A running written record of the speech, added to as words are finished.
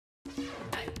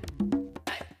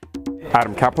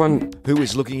Adam Caplan. Who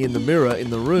is looking in the mirror in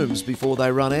the rooms before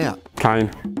they run out? Kane.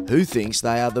 Who thinks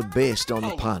they are the best on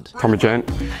the punt? Tommy Gent.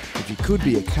 If you could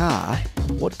be a car,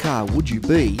 what car would you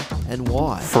be and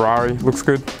why? Ferrari. Looks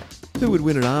good. Who would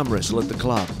win an arm wrestle at the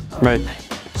club? Me.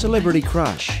 Celebrity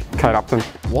crush. Kate Upton.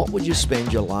 What would you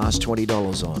spend your last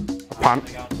 $20 on?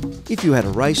 Punt. If you had a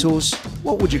racehorse,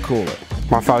 what would you call it?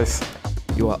 My face.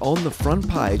 You are on the front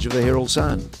page of the Herald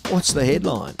Sun. What's the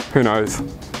headline? Who knows?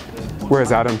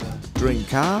 Where's Adam? Dream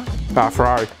car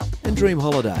Ferrari. and dream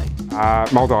holiday.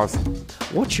 Maldives.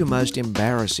 What's your most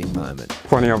embarrassing moment?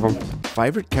 Plenty of them.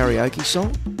 Favourite karaoke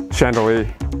song?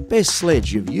 Chandelier. Best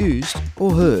sledge you've used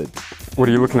or heard? What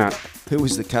are you looking at? Who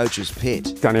is the coach's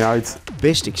pet? Danny Aids.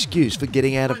 Best excuse for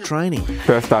getting out of training?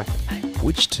 Birthday.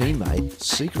 Which teammate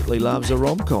secretly loves a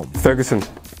rom-com? Ferguson.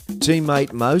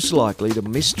 Teammate most likely to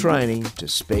miss training to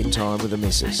spend time with the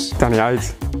missus? Danny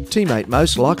Aids. Teammate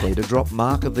most likely to drop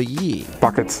mark of the year?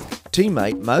 Buckets.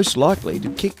 Teammate most likely to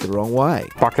kick the wrong way?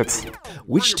 Buckets.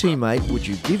 Which teammate would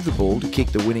you give the ball to kick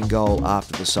the winning goal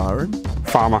after the siren?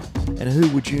 Farmer. And who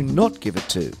would you not give it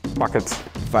to? Buckets.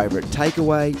 Favourite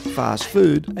takeaway, fast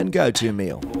food and go-to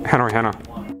meal? Hannah.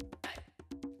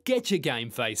 Get your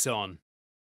GameFace on.